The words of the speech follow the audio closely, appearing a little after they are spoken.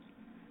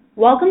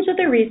Welcome to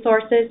the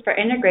Resources for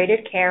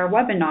Integrated Care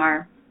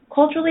webinar,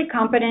 Culturally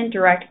Competent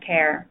Direct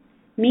Care,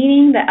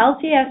 Meeting the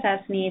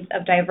LTSS Needs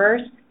of Diverse,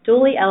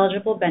 Dually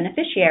Eligible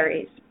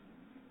Beneficiaries.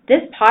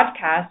 This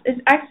podcast is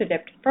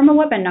excerpt from a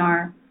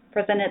webinar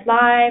presented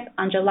live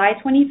on July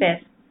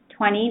 25th,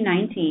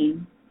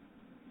 2019.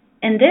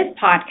 In this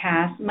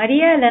podcast,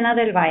 Maria Elena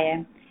del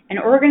Valle, an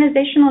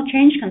organizational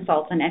change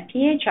consultant at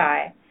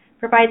PHI,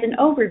 provides an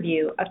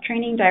overview of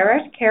training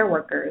direct care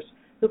workers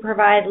who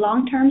provide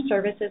long-term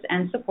services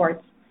and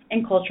supports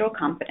in cultural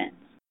competence.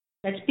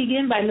 Let's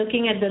begin by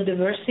looking at the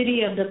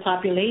diversity of the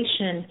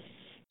population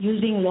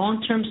using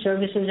long-term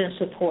services and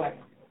support.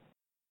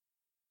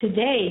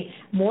 Today,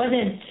 more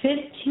than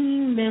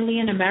 15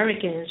 million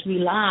Americans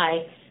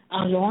rely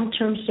on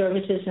long-term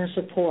services and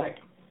support.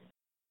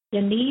 The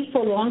need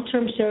for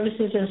long-term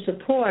services and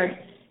support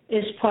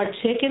is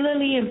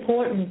particularly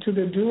important to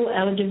the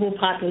dual-eligible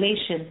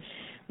population,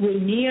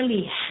 with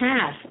nearly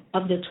half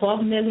of the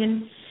 12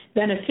 million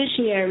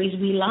beneficiaries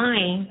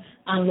relying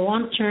on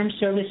long-term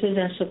services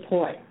and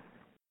support.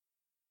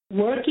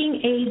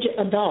 Working-age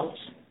adults,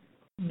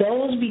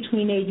 those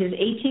between ages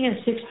 18 and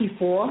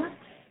 64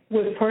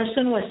 with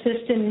personal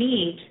assistant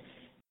needs,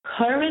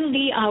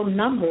 currently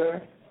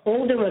outnumber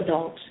older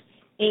adults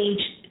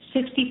aged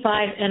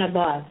 65 and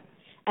above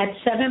at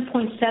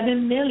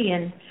 7.7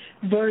 million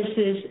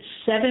versus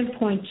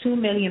 7.2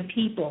 million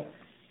people.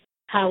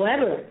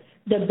 However,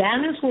 the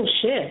balance will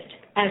shift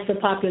as the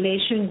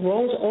population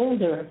grows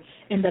older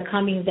in the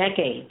coming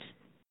decades.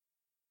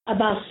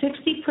 About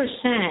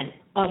 60%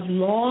 of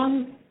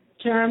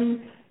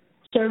long-term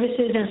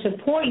services and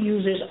support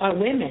users are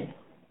women.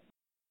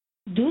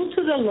 Due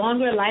to the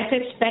longer life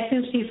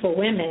expectancy for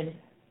women,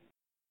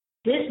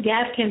 this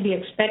gap can be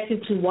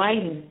expected to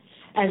widen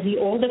as the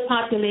older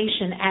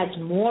population adds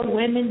more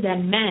women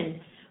than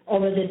men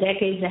over the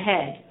decades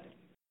ahead.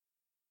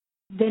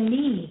 The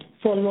need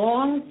for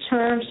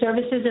long-term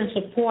services and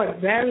support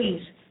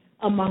varies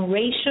among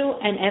racial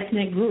and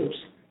ethnic groups.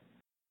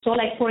 So,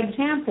 like, for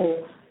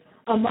example,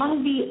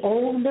 among the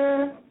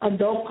older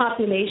adult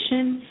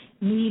population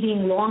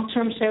needing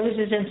long-term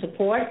services and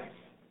support,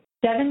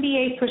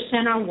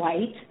 78% are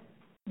white,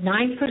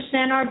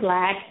 9% are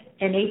black,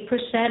 and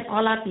 8%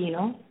 are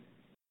Latino.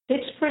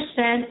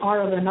 6%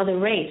 are of another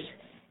race,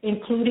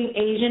 including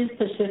Asian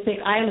Pacific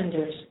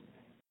Islanders.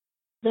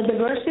 The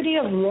diversity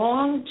of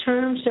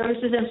long-term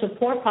services and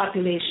support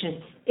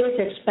population is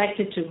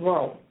expected to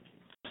grow.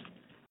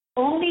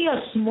 Only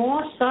a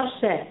small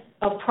subset,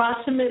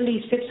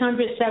 approximately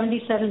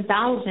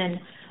 677,000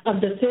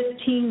 of the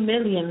 15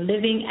 million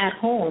living at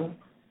home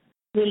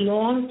with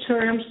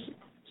long-term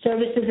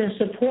services and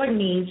support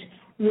needs,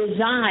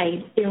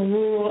 reside in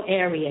rural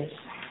areas.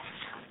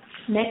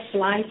 Next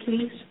slide,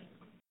 please.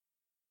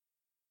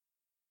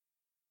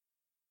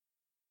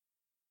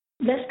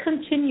 Let's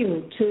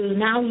continue to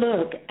now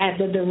look at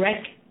the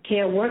direct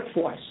care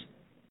workforce.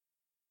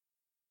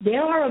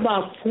 There are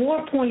about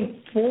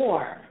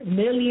 4.4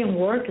 million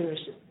workers,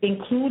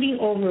 including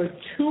over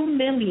 2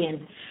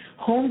 million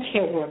home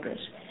care workers,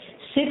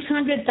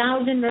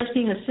 600,000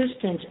 nursing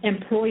assistants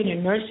employed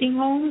in nursing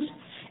homes,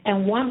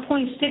 and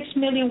 1.6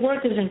 million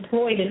workers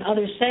employed in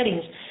other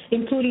settings,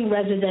 including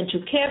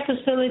residential care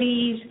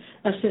facilities,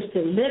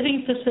 assisted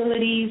living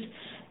facilities,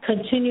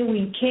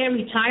 continuing care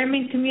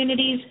retirement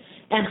communities,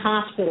 and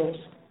hospitals.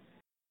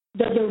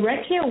 The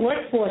direct care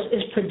workforce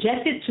is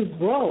projected to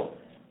grow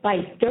by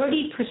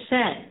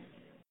 30%,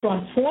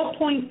 from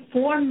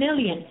 4.4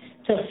 million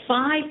to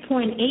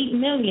 5.8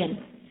 million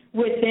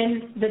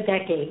within the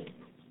decade.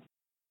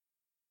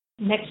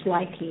 Next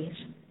slide, please.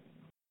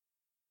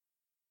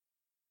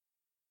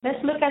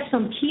 Let's look at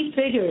some key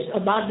figures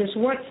about this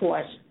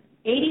workforce.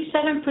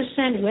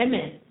 87%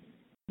 women,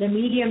 the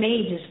median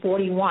age is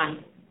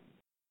 41.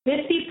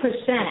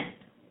 50%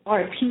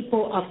 are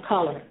people of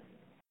color,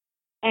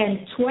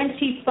 and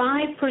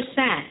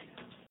 25%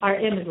 are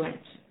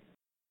immigrants.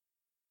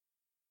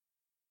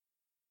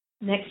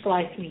 Next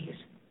slide, please.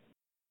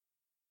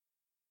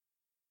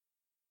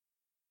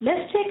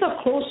 Let's take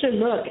a closer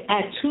look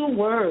at two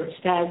words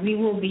that we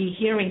will be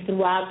hearing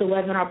throughout the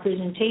webinar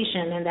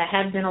presentation and that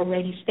have been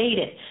already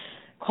stated: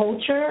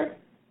 culture,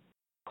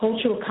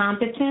 cultural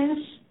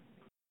competence.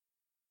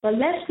 But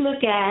let's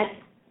look at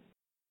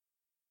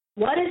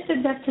what is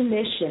the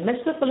definition.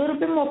 Let's look a little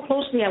bit more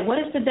closely at what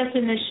is the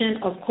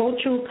definition of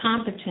cultural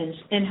competence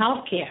in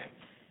healthcare.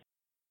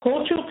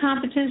 Cultural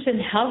competence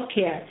in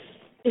healthcare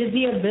is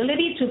the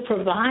ability to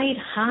provide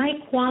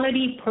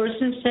high-quality,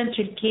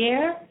 person-centered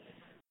care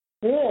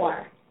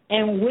for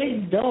and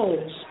with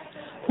those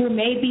who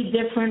may be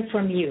different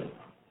from you.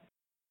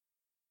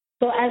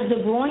 So as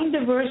the growing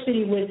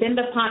diversity within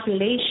the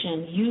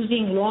population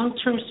using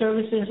long-term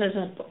services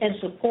and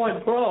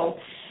support grow,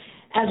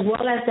 as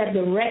well as that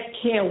direct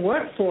care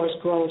workforce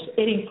grows,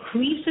 it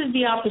increases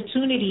the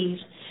opportunities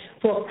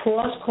for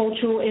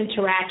cross-cultural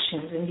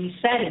interactions in these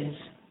settings.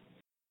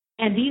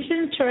 And these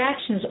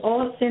interactions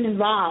often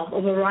involve a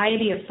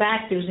variety of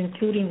factors,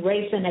 including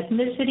race and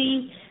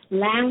ethnicity,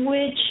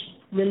 language,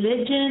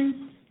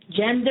 religion,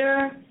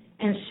 gender,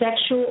 and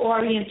sexual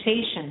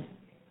orientation.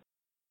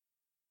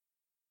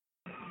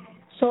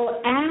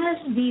 So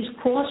as these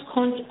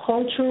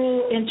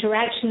cross-cultural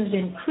interactions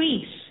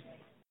increase,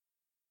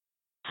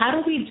 how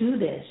do we do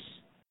this?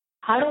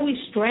 How do we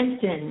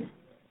strengthen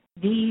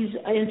these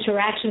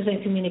interactions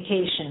and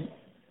communication?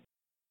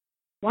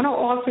 I want to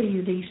offer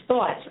you these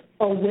thoughts.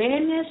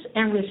 Awareness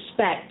and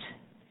respect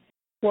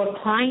for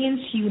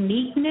clients'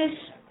 uniqueness,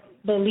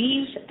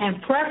 beliefs,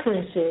 and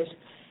preferences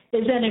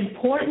is an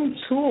important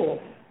tool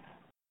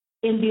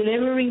in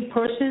delivering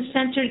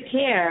person-centered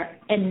care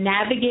and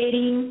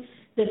navigating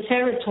the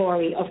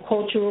territory of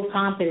cultural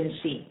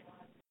competency.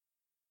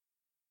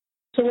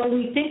 So when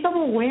we think of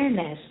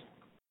awareness,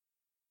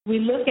 we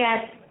look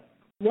at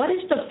what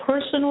is the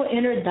personal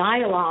inner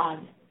dialogue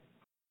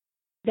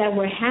that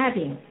we're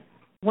having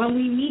when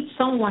we meet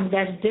someone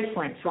that's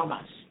different from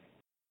us.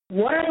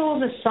 What are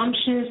those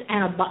assumptions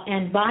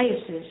and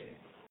biases?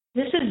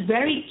 This is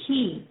very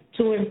key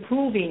to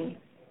improving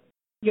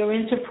your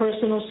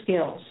interpersonal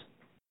skills.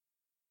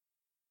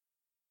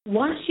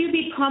 Once you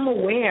become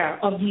aware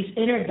of these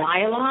inner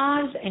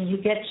dialogues and you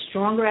get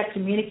stronger at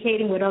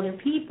communicating with other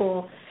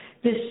people,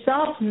 this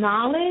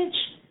self-knowledge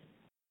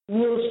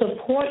will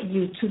support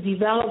you to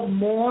develop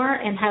more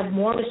and have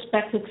more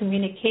respectful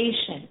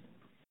communication.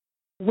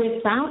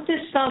 Without this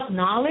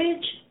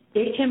self-knowledge,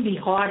 it can be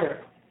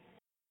harder.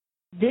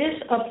 This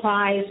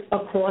applies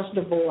across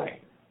the board.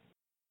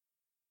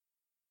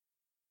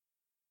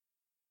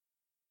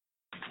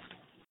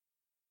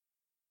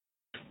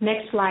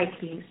 Next slide,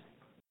 please.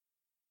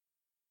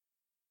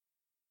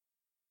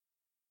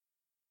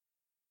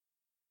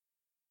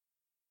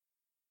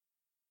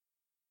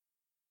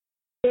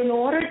 In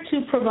order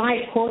to provide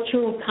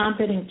cultural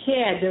competent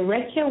care,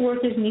 direct care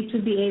workers need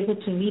to be able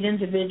to meet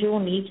individual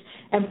needs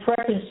and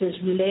preferences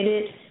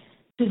related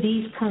to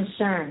these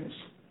concerns,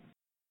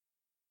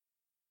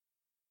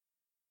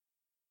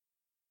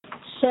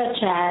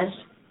 such as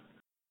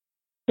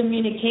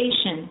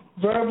communication,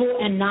 verbal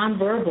and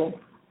nonverbal.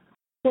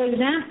 For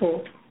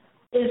example,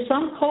 in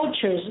some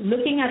cultures,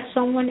 looking at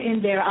someone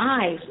in their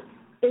eyes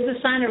is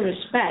a sign of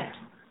respect,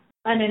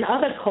 and in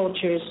other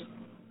cultures,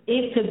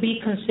 it could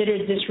be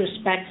considered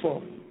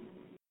disrespectful.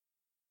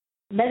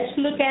 Let's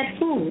look at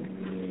food.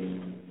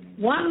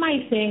 One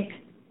might think,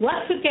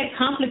 what could get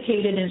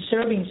complicated in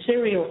serving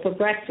cereal for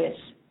breakfast?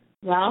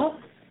 Well,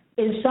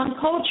 in some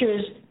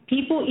cultures,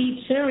 people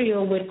eat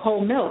cereal with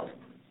cold milk,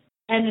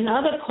 and in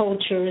other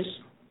cultures,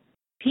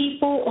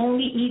 people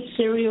only eat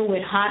cereal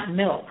with hot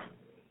milk.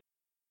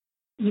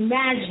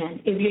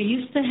 Imagine if you're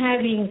used to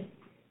having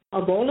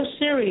a bowl of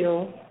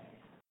cereal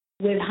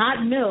with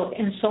hot milk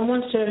and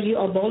someone serves you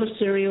a bowl of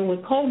cereal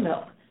with cold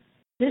milk.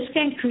 This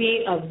can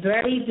create a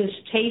very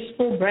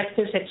distasteful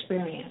breakfast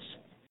experience.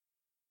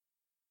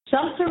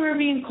 Some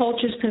Caribbean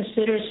cultures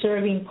consider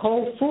serving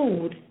cold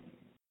food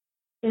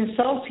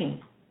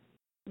insulting.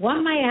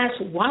 One might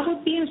ask, why would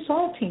it be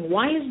insulting?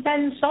 Why is that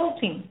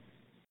insulting?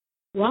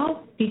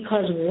 Well,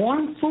 because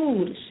warm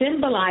food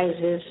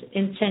symbolizes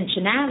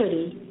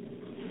intentionality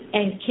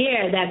and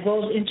care that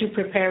goes into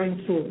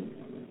preparing food.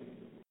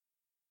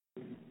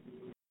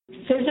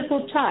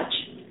 Physical touch.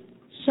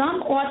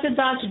 Some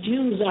Orthodox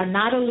Jews are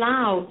not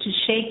allowed to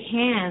shake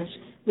hands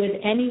with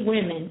any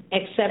women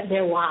except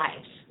their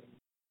wives.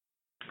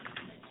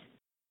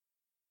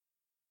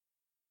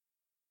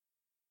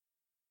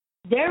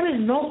 There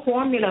is no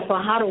formula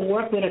for how to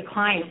work with a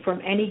client from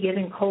any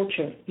given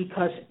culture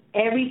because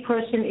every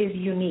person is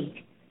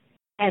unique,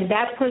 and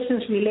that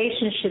person's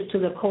relationship to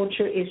the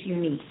culture is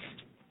unique.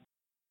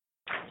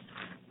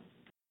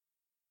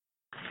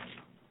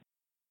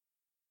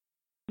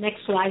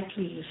 Next slide,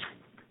 please.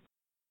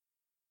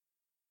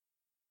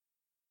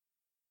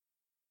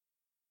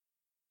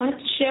 I want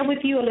to share with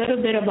you a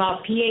little bit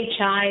about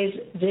PHI's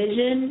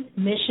vision,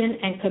 mission,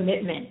 and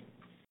commitment.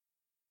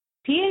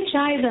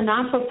 PHI is a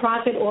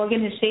non-for-profit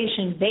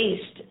organization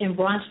based in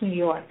Bronx, New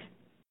York.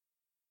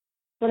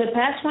 For the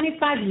past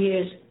 25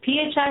 years,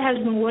 PHI has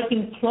been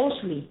working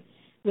closely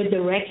with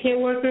direct care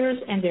workers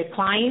and their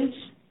clients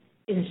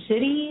in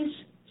cities,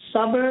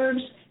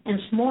 suburbs, and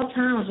small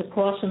towns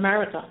across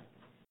America.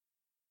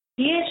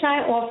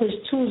 PHI offers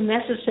tools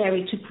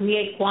necessary to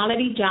create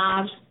quality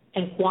jobs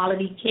and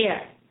quality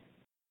care.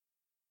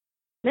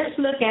 Let's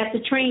look at the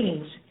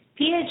trainings.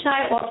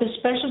 PHI offers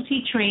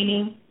specialty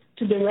training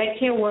to direct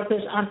care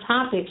workers on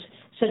topics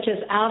such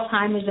as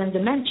Alzheimer's and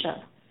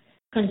dementia,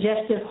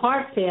 congestive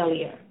heart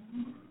failure,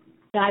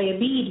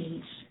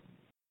 diabetes,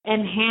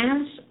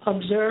 enhance,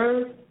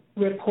 observe,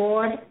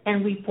 record,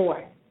 and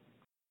report.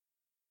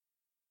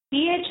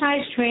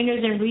 PHI's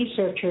trainers and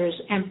researchers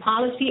and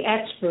policy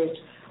experts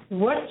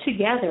work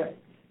together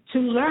to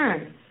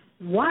learn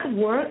what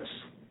works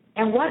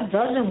and what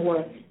doesn't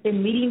work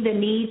in meeting the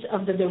needs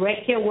of the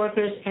direct care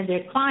workers and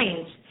their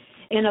clients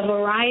in a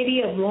variety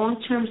of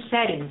long-term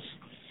settings,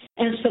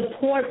 and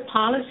support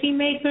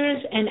policymakers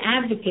and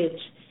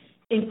advocates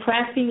in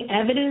crafting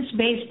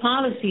evidence-based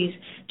policies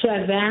to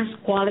advance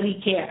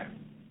quality care.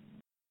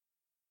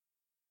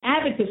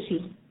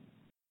 Advocacy.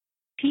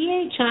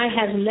 PHI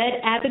has led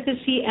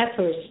advocacy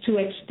efforts to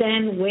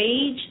extend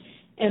wage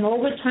and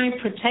overtime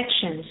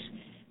protections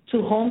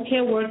to home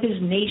care workers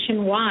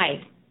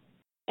nationwide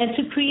and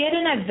to create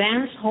an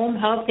advanced home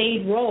health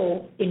aide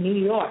role in New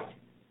York.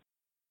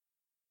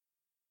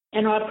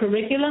 In our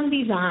curriculum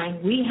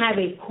design, we have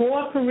a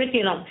core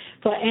curriculum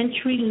for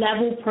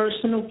entry-level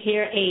personal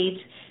care aides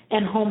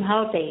and home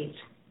health aides.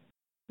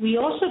 We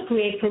also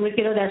create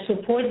curricula that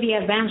support the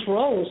advanced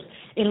roles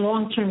in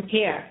long-term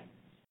care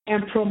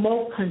and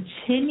promote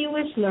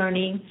continuous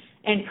learning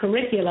and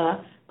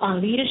curricula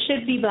on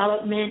leadership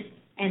development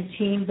and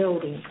team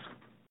building.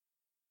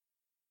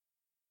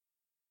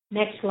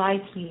 Next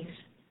slide, please.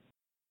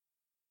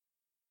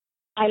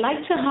 I like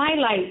to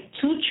highlight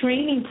 2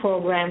 training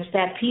programs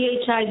that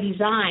PHI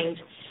designed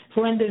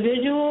for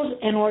individuals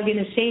and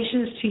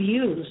organizations to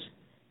use.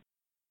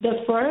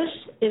 The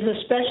first is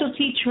a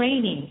specialty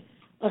training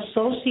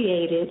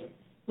associated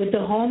with the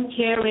Home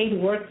Care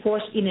Aide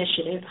Workforce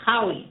Initiative,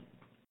 HOWI.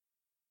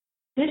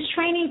 This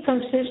training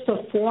consists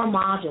of 4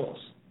 modules.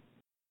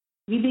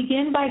 We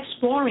begin by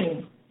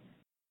exploring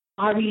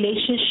our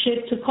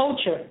relationship to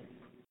culture.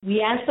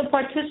 We ask the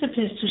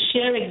participants to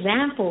share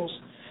examples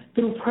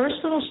through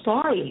personal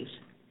stories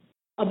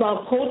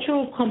about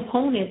cultural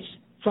components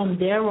from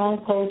their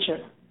own culture.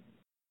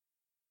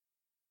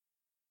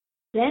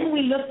 Then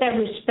we looked at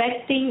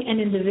respecting an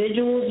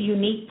individual's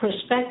unique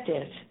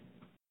perspective.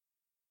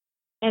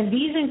 And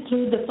these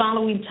include the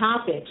following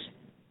topics: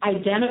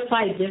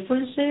 identify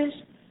differences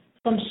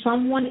from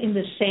someone in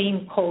the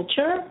same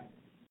culture,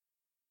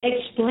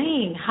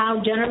 explain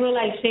how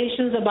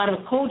generalizations about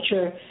a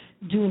culture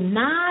do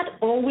not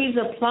always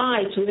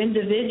apply to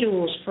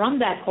individuals from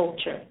that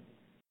culture.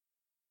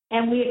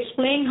 And we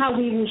explain how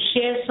we will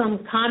share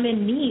some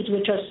common needs,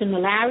 which are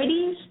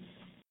similarities,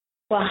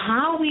 but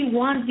how we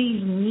want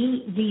these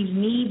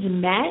needs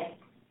met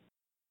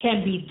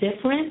can be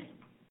different,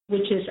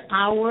 which is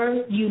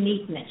our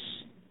uniqueness.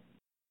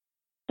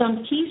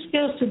 Some key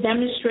skills to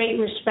demonstrate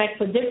respect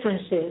for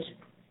differences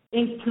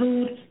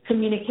include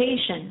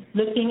communication,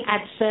 looking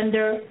at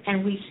sender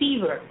and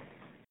receiver.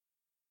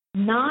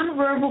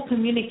 Nonverbal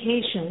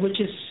communication,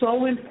 which is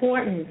so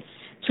important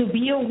to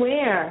be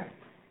aware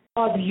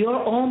of your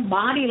own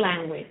body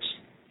language.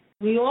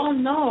 We all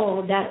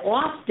know that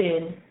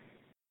often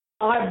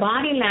our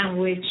body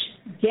language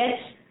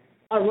gets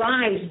a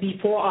rise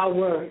before our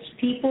words.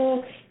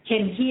 People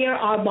can hear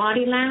our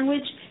body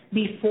language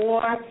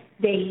before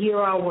they hear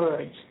our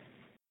words.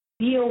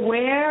 Be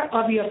aware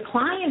of your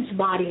client's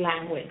body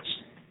language.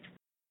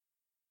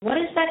 What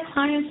is that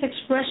client's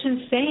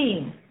expression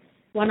saying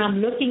when I'm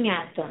looking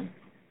at them?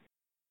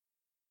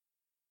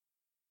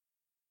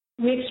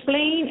 We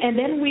explain, and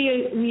then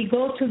we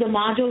go to the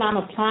module on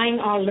applying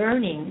our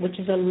learning, which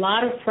is a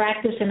lot of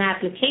practice and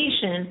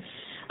application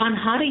on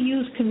how to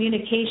use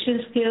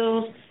communication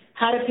skills,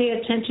 how to pay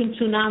attention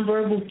to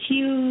nonverbal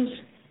cues,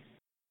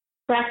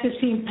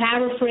 practicing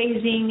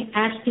paraphrasing,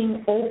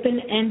 asking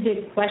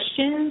open-ended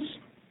questions,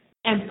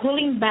 and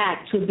pulling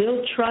back to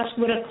build trust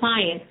with a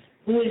client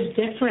who is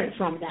different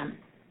from them.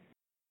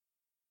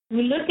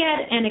 We look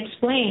at and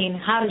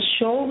explain how to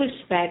show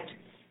respect,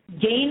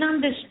 gain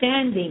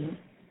understanding,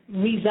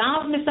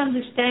 resolve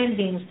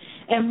misunderstandings,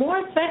 and more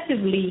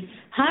effectively,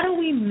 how do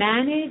we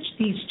manage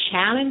these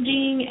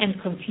challenging and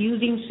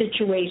confusing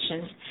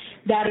situations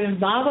that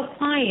involve a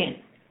client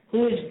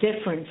who is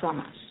different from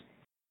us.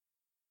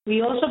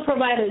 We also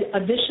provide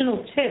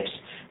additional tips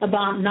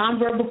about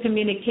nonverbal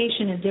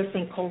communication in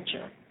different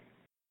cultures.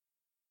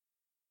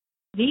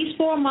 These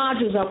 4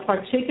 modules are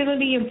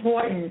particularly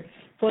important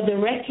for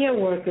direct care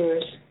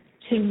workers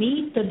to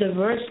meet the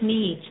diverse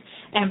needs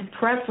and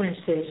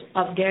preferences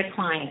of their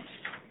clients.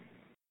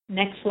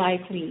 Next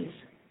slide, please.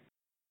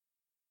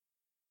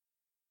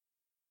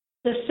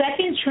 The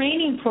second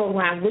training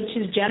program, which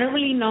is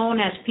generally known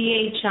as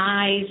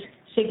PHI's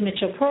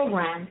signature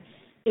program,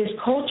 is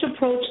Coach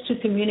Approach to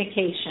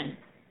Communication.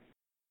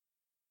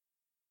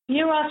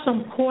 Here are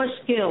some core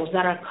skills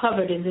that are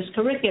covered in this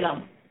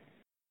curriculum.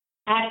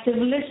 Active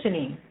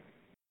listening.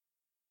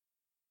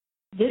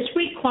 This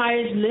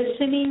requires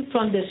listening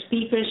from the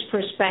speaker's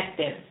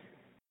perspective.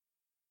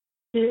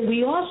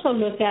 We also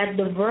look at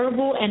the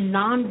verbal and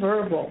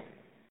nonverbal.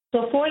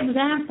 So, for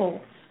example,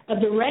 a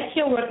direct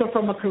care worker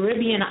from a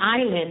Caribbean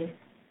island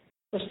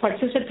was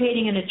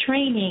participating in a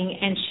training,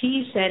 and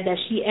she said that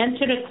she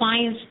entered a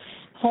client's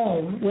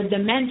home with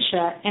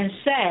dementia and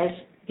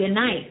says, "Good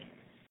night."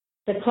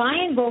 The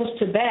client goes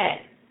to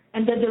bed,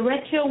 and the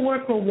direct care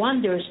worker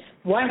wonders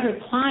why her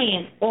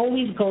client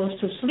always goes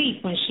to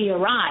sleep when she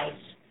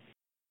arrives.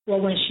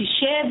 Well, when she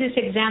shared this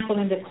example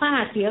in the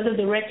class, the other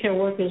direct care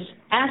workers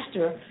asked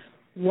her,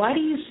 "Why do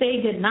you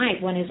say good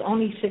night when it's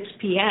only 6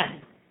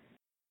 p.m.?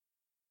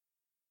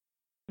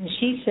 And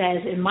she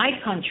says, "In my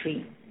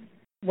country,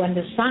 when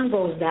the sun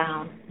goes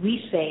down,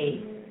 we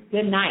say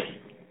good night."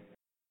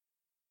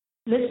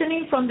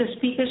 Listening from the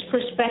speaker's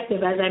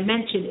perspective, as I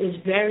mentioned, is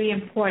very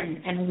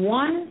important. And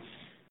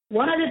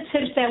one of the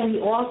tips that we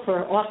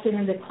offer often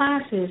in the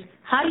class is,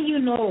 how do you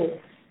know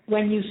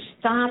when you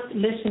stop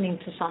listening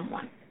to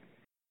someone?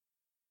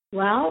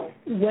 Well,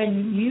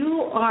 when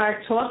you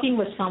are talking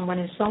with someone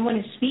and someone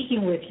is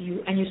speaking with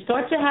you and you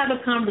start to have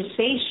a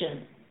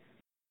conversation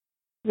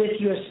with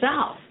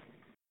yourself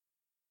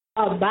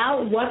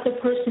about what the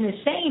person is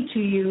saying to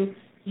you,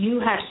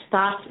 you have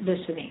stopped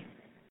listening.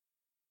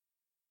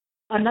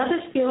 Another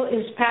skill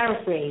is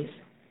paraphrase.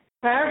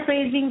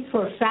 Paraphrasing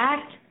for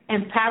fact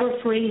and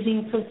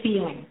paraphrasing for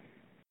feeling.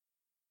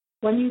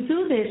 When you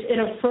do this, it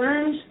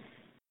affirms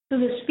to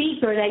the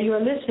speaker that you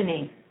are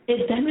listening.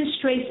 It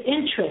demonstrates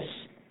interest,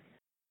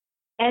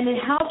 and it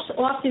helps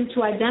often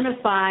to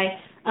identify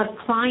a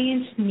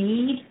client's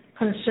need,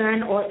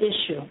 concern, or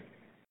issue.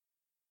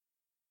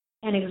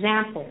 An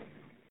example,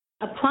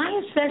 a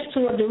client says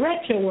to a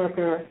direct care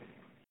worker,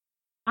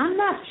 "I'm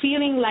not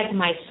feeling like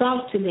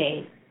myself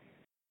today.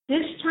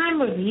 This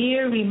time of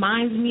year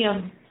reminds me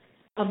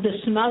of the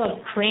smell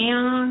of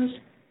crayons,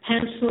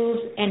 pencils,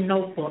 and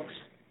notebooks."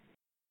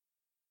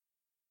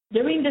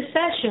 During the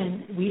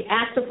session, we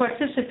ask the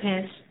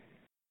participants,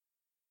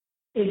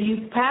 if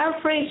you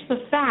paraphrase the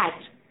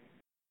fact,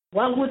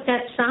 what would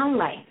that sound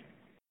like?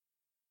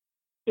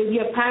 If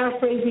you're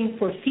paraphrasing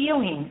for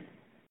feeling,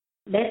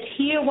 let's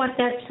hear what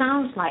that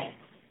sounds like.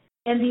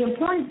 And the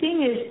important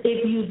thing is,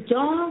 if you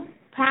don't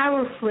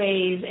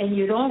paraphrase and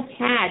you don't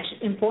catch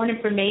important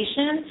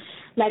information,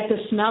 like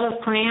the smell of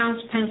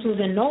crayons, pencils,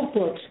 and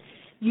notebooks,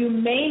 you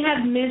may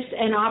have missed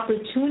an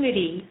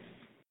opportunity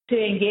to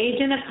engage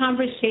in a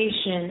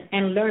conversation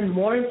and learn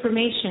more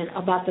information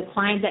about the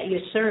client that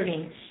you're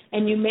serving,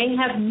 and you may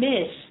have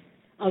missed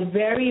a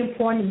very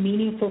important,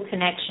 meaningful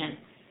connection.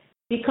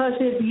 Because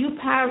if you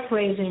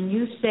paraphrase and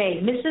you say,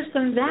 "Mrs.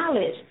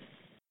 Gonzalez,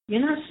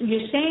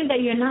 you're saying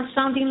that you're not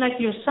sounding like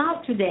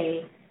yourself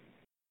today,"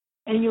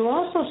 and you're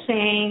also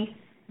saying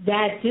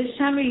that this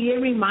time of year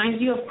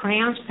reminds you of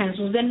crayons,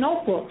 pencils, and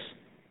notebooks,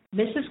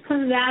 Mrs.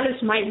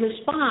 Gonzalez might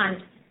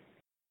respond,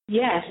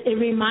 "Yes, it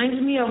reminds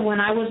me of when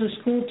I was a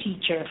school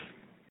teacher.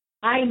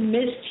 I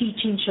miss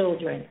teaching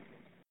children,"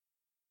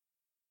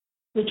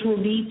 which will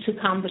lead to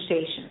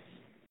conversations,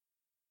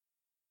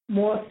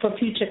 more for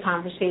future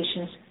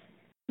conversations.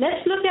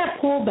 Let's look at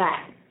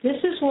pullback.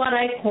 This is what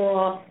I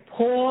call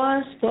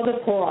pause for the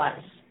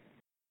cause.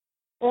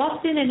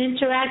 Often in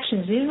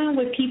interactions, even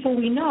with people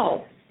we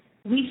know,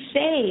 we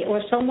say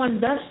or someone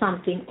does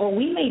something, or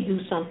we may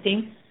do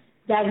something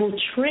that will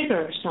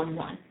trigger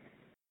someone.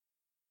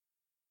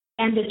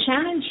 And the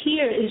challenge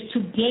here is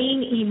to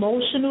gain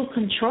emotional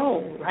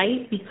control,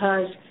 right?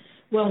 Because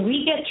when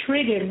we get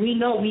triggered, we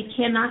know we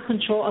cannot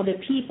control other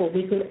people.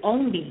 We could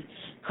only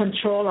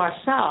control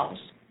ourselves.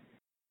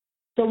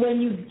 So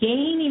when you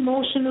gain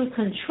emotional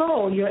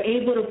control, you're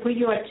able to put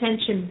your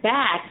attention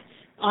back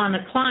on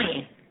a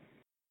client.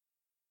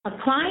 A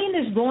client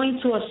is going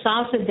to a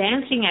salsa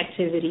dancing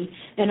activity,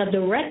 and a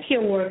direct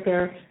care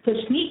worker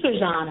put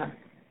sneakers on her.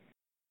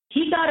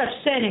 He got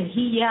upset and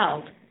he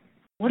yelled,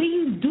 "What are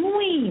you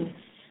doing?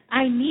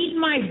 I need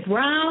my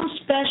brown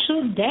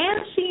special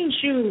dancing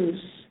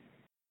shoes."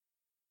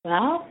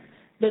 Well,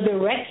 the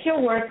direct care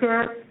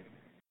worker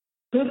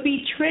could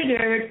be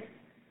triggered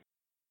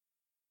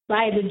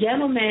by the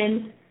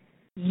gentleman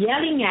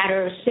yelling at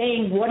her,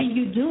 saying, "What are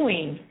you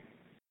doing?"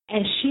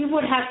 And she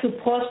would have to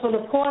pause for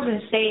the cause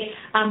and say,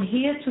 "I'm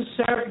here to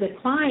serve the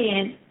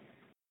client.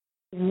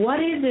 What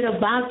is it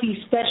about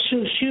these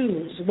special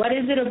shoes? What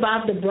is it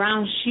about the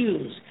brown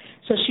shoes?"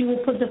 So she will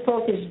put the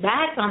focus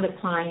back on the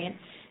client,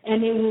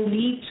 and it will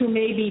lead to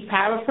maybe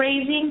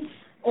paraphrasing,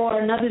 or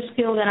another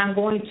skill that I'm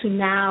going to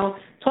now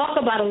talk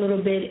about a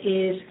little bit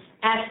is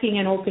asking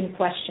an open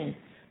question.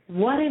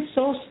 Why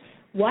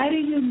do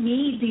you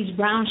need these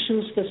brown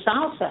shoes for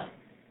salsa?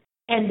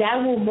 And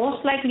that will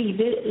most likely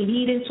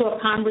lead into a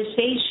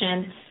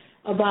conversation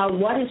about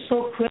what is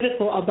so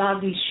critical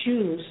about these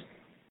shoes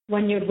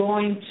when you're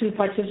going to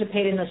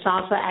participate in a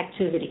salsa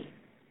activity.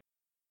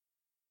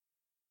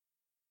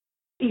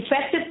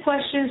 Effective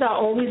questions are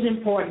always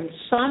important.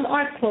 Some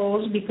are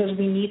closed because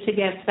we need to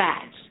get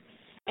facts.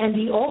 And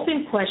the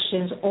open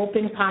questions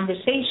open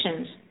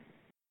conversations.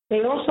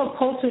 They also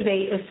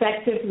cultivate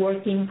effective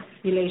working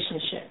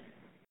relationship.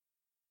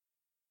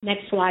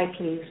 Next slide,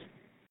 please.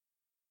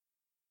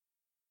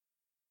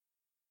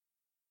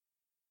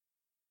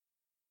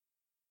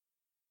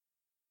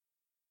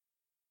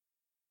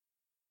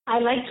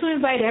 I'd like to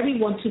invite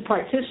everyone to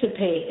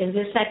participate in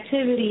this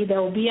activity.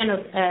 There will be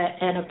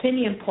an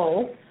opinion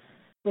poll.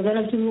 We're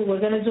going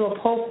to do a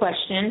poll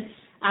question.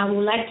 I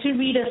would like to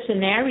read a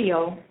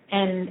scenario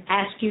and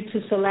ask you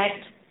to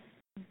select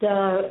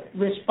the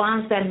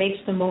response that makes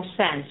the most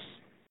sense,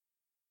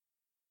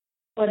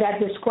 or that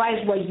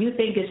describes what you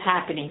think is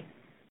happening.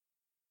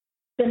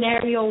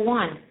 Scenario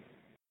 1,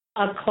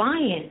 a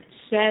client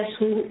says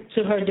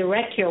to her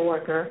direct care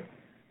worker,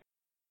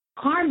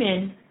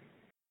 "Carmen,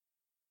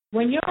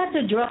 when you're at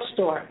the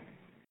drugstore,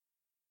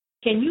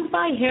 can you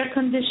buy hair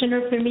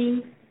conditioner for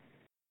me?"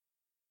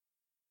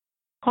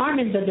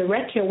 Carmen, the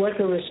direct care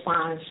worker,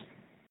 responds,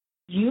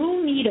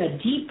 "You need a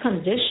deep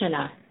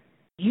conditioner.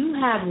 You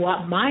have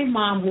what my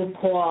mom would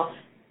call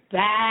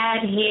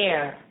bad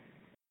hair."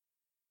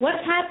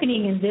 What's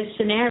happening in this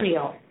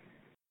scenario?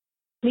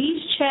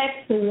 Please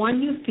check the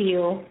one you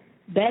feel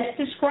best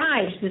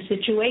describes the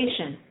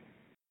situation.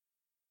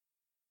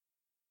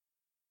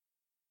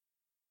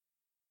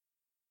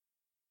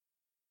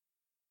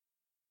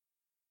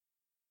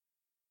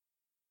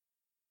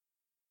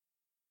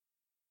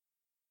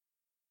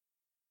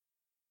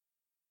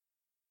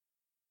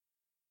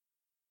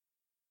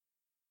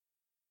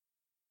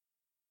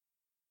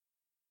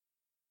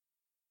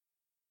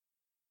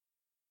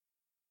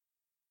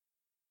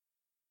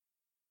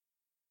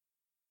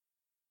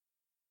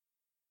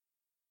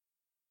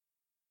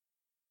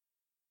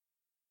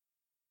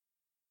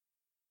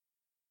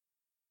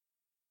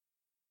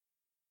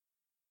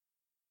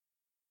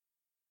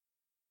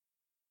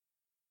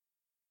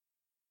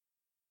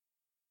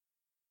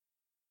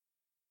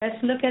 Let's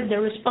look at the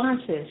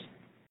responses.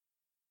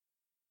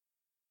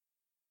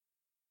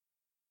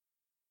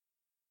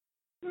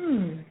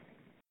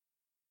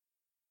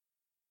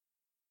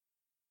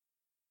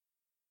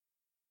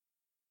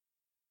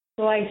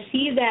 So I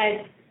see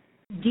that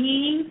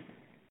D,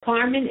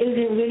 Carmen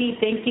isn't really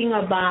thinking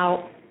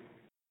about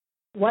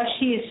what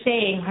she is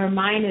saying. Her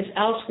mind is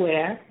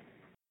elsewhere,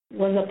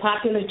 was a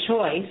popular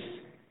choice.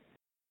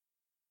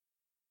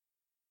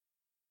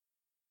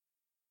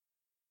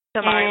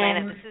 So,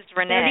 Marilena, this is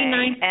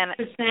Renee.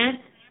 39%.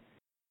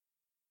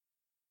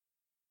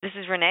 This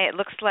is Renee. It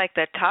looks like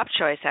the top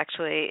choice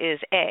actually is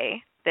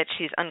A, that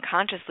she's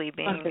unconsciously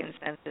being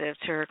insensitive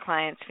to her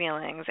client's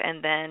feelings.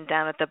 And then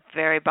down at the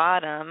very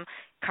bottom,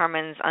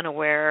 Carmen's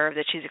unaware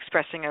that she's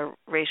expressing a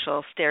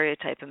racial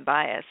stereotype and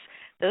bias.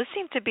 Those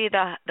seem to be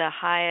the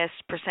highest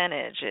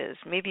percentages.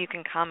 Maybe you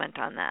can comment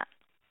on that.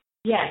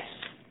 Yes.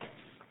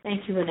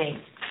 Thank you,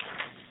 Renee.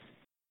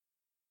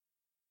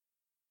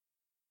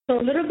 So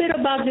a little bit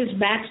about this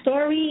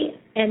backstory,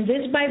 and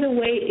this, by the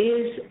way,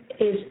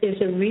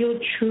 is a real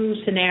true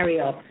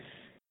scenario.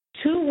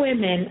 Two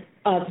women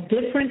of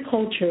different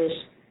cultures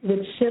with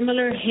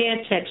similar hair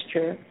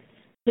texture,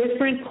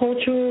 different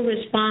cultural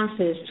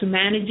responses to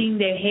managing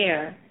their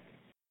hair,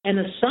 an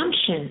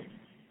assumption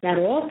that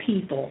all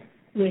people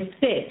with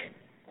thick,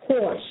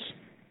 coarse,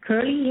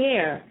 curly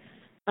hair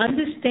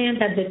understand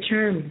that the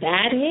term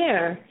bad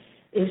hair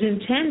is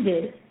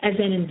intended as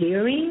an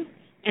endearing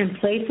and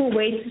playful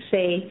way to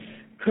say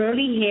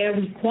curly hair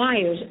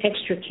requires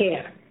extra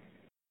care.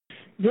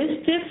 This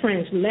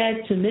difference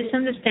led to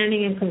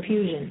misunderstanding and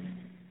confusion.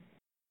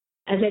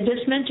 As I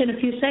just mentioned a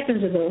few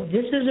seconds ago,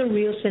 this is a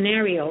real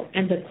scenario,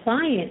 and the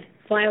client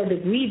filed a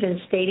grievance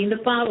stating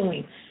the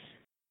following: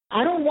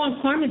 I don't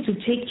want Carmen to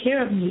take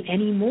care of me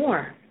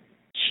anymore.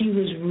 She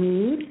was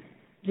rude,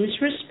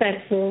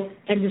 disrespectful,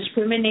 and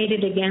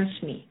discriminated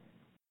against me.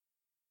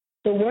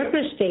 The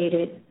worker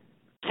stated,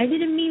 I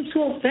didn't mean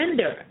to offend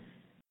her.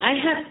 I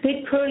have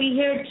thick curly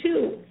hair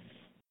too.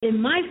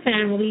 In my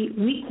family,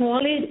 we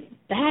call it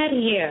bad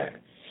hair.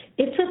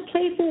 It's a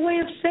playful way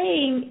of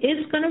saying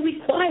it's going to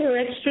require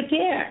extra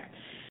care.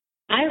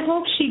 I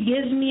hope she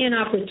gives me an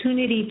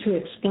opportunity to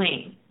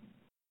explain.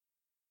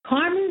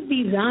 Carmen's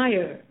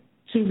desire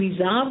to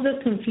resolve the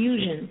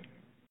confusion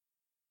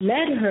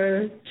led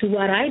her to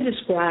what I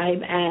describe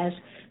as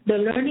the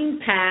learning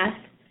path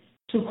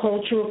to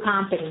cultural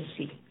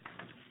competency.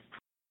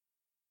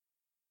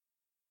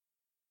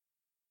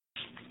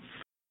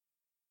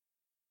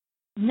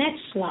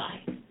 Next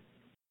slide.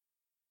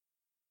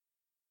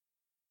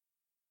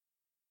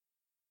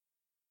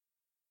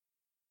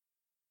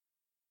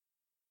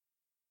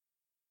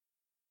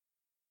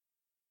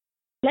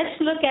 Let's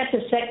look at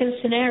the second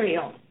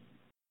scenario.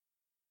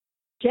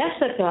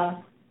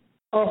 Jessica,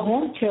 a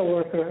home care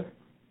worker,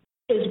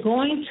 is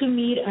going to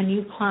meet a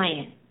new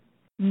client,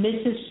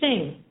 Mrs.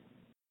 Singh.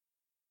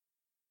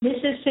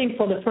 Mrs. Singh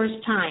for the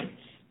first time.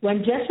 When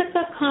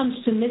Jessica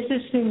comes to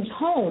Mrs. Singh's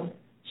home,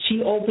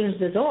 she opens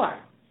the door.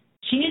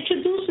 She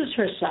introduces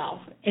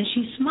herself and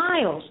she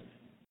smiles.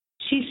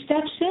 She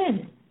steps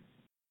in.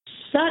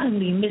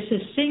 Suddenly,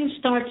 Mrs. Singh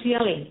starts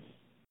yelling,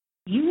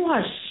 "You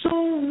are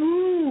so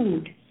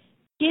rude.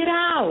 Get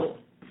out."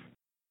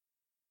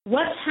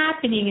 What's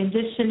happening in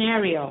this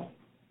scenario?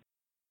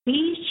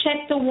 Please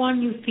check the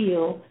one you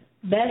feel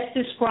best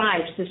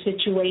describes the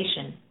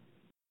situation.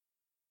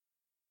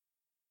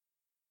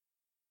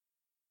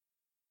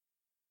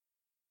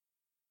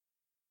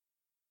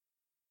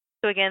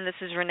 So again, this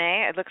is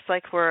Renee. It looks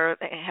like we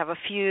have a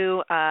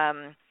few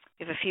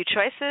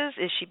choices.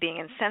 Is she being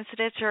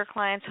insensitive to her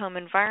client's home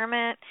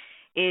environment?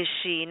 Is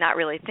she not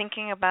really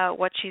thinking about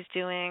what she's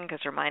doing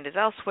because her mind is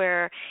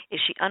elsewhere? Is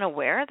she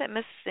unaware that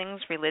Miss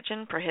Singh's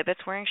religion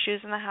prohibits wearing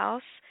shoes in the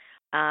house?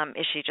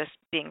 Is she just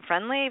being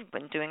friendly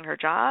when doing her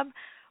job?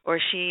 Or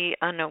is she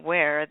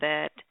unaware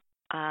that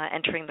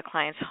entering the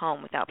client's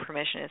home without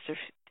permission is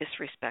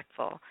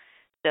disrespectful?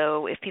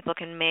 So if people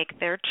can make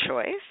their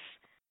choice,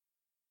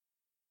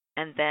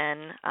 and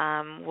then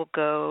we'll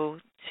go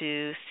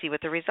to see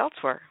what the results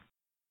were.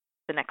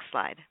 The next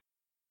slide.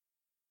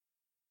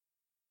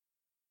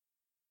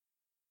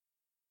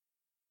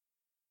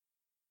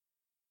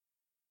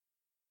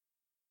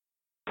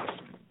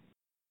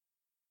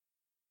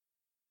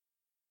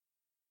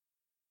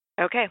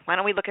 Okay, why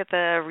don't we look at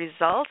the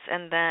results,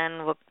 and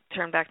then we'll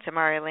turn back to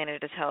Maria Elena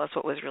to tell us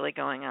what was really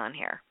going on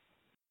here.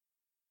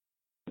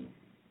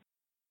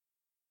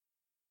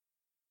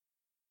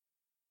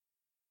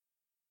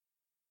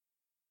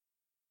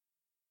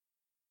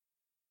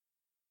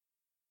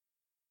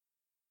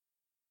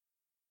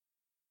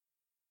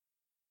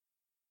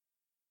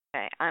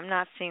 Okay, I'm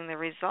not seeing the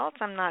results.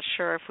 I'm not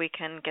sure if we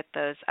can get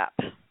those up.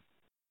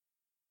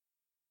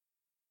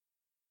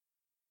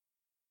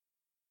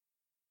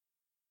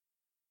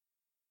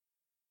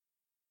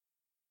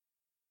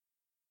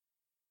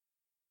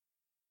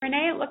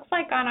 Renee, it looks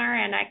like on our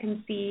end I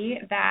can see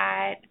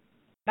that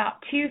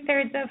about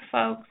 2/3 of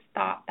folks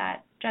thought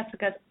that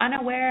Jessica's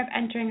unaware of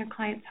entering a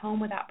client's home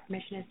without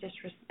permission is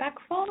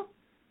disrespectful,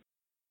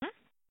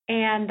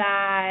 and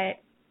that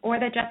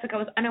Jessica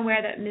was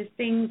unaware that Ms.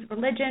 Singh's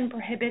religion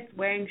prohibits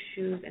wearing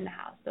shoes in the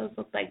house. Those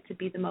look like to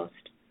be the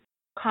most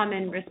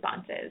common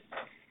responses.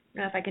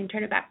 Now, if I can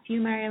turn it back to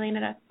you, Maria Elena,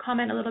 to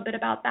comment a little bit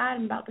about that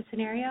and about the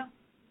scenario.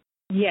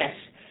 Yes,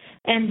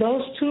 and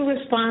those two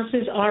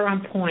responses are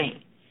on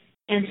point.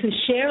 And to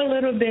share a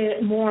little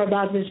bit more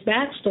about this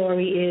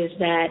backstory is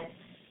that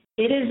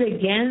it is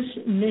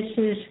against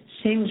Mrs.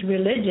 Singh's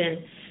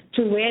religion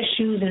to wear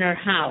shoes in her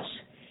house.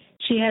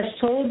 She has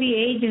told the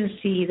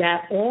agency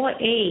that all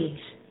aides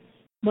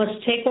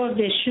must take off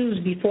their shoes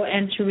before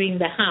entering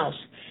the house,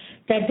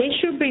 that they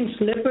should bring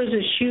slippers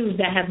or shoes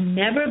that have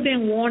never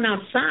been worn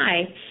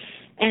outside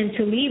and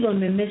to leave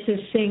them in Mrs.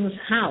 Singh's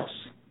house.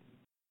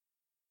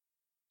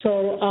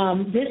 So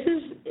this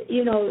is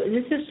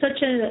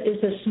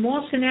it's a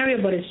small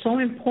scenario, but it's so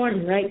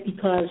important, right?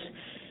 Because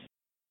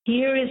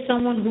here is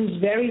someone who's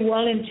very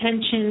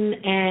well-intentioned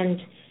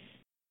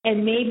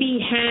and maybe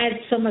had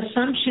some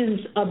assumptions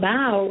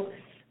about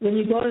when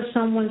you go to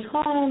someone's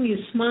home, you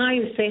smile,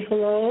 you say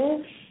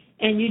hello,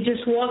 and you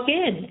just walk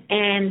in.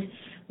 And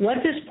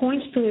what this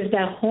points to is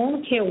that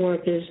home care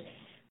workers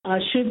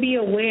should be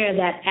aware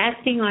that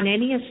acting on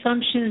any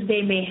assumptions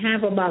they may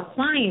have about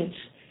clients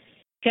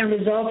can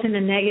result in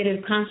a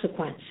negative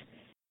consequence.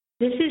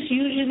 This is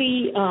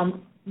usually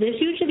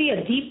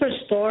a deeper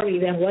story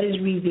than what is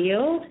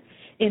revealed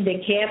in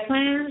the care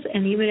plans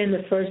and even in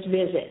the first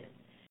visit.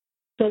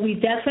 So we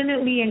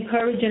definitely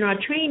encourage in our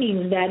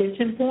trainings that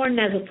it's important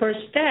as a first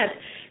step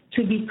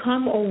to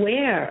become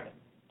aware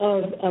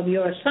of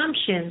your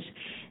assumptions,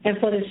 and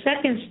for the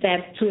second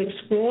step to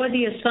explore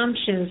the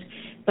assumptions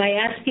by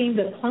asking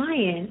the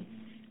client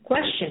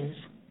questions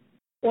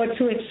or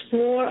to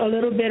explore a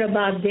little bit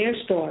about their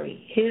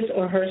story, his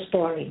or her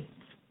story.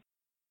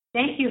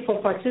 Thank you for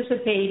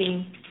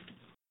participating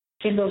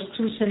in those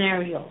two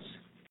scenarios.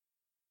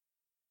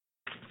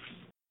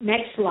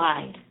 Next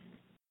slide.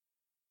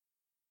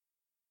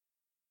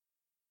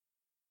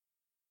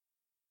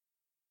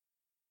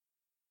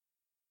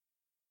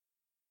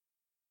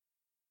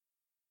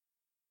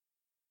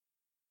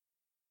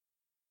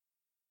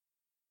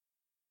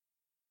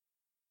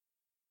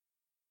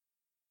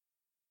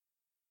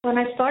 When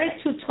I started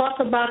to talk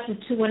about the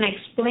two, when I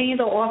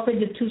explained or offered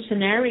the two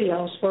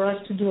scenarios for us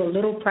to do a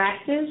little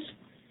practice,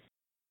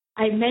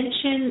 I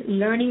mentioned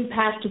learning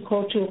path to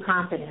cultural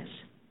competence.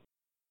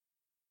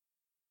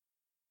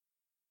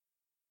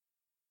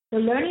 The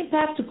learning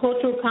path to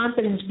cultural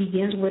competence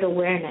begins with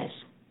awareness.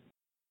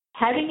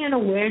 Having an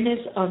awareness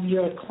of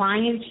your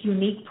client's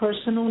unique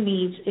personal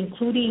needs,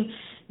 including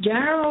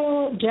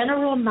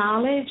general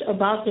knowledge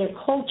about their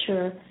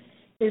culture,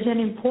 is an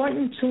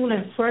important tool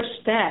and first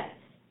step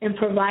in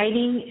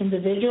providing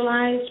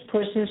individualized,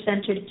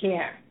 person-centered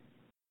care.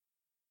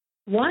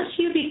 Once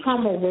you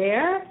become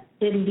aware,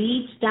 it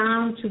leads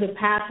down to the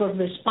path of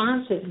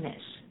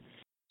responsiveness.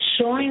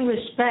 Showing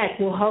respect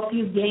will help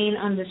you gain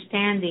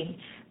understanding,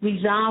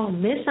 resolve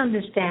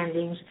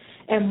misunderstandings,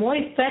 and more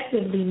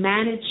effectively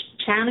manage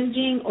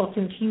challenging or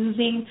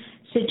confusing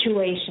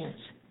situations.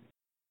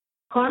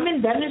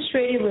 Carmen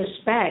demonstrated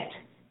respect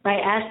by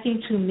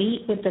asking to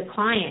meet with the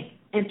client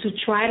and to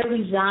try to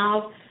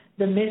resolve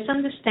the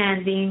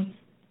misunderstanding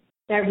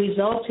that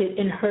resulted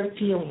in hurt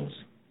feelings.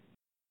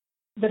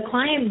 The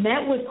client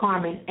met with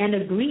Carmen and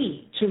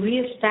agreed to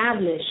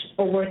reestablish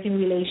a working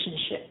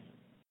relationship.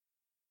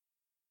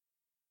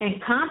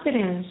 And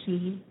competence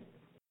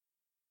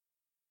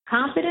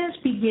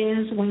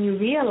begins when you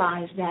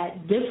realize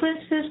that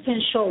differences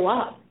can show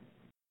up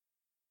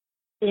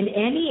in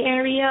any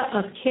area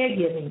of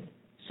caregiving,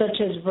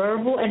 such as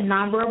verbal and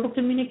nonverbal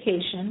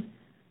communication,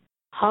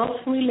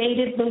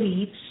 health-related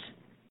beliefs,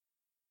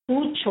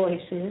 food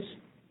choices,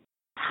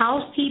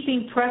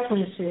 housekeeping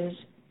preferences,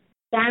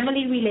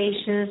 family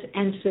relations,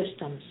 and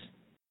systems.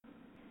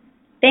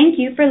 Thank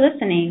you for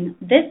listening.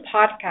 This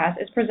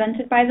podcast is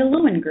presented by the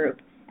Lewin Group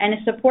and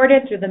is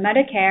supported through the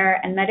Medicare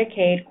and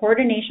Medicaid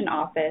Coordination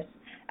Office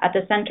at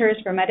the Centers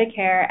for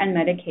Medicare and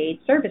Medicaid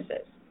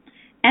Services.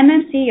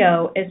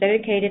 MMCO is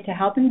dedicated to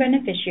helping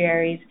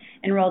beneficiaries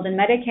enrolled in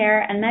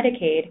Medicare and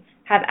Medicaid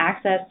have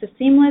access to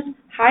seamless,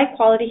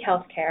 high-quality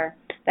health care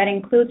that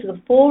includes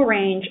the full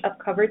range of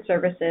covered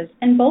services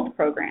in both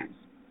programs.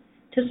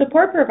 To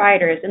support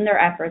providers in their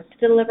efforts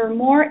to deliver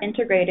more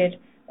integrated,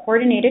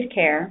 coordinated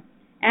care,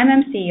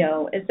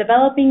 MMCO is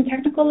developing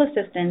technical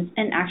assistance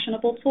and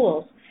actionable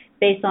tools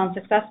based on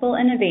successful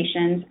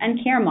innovations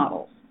and care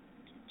models.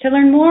 To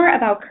learn more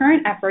about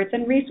current efforts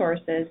and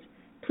resources,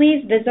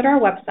 please visit our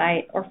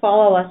website or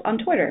follow us on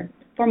Twitter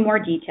for more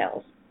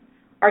details.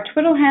 Our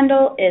Twitter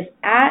handle is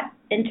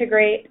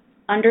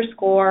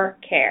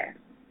 @integrate_care.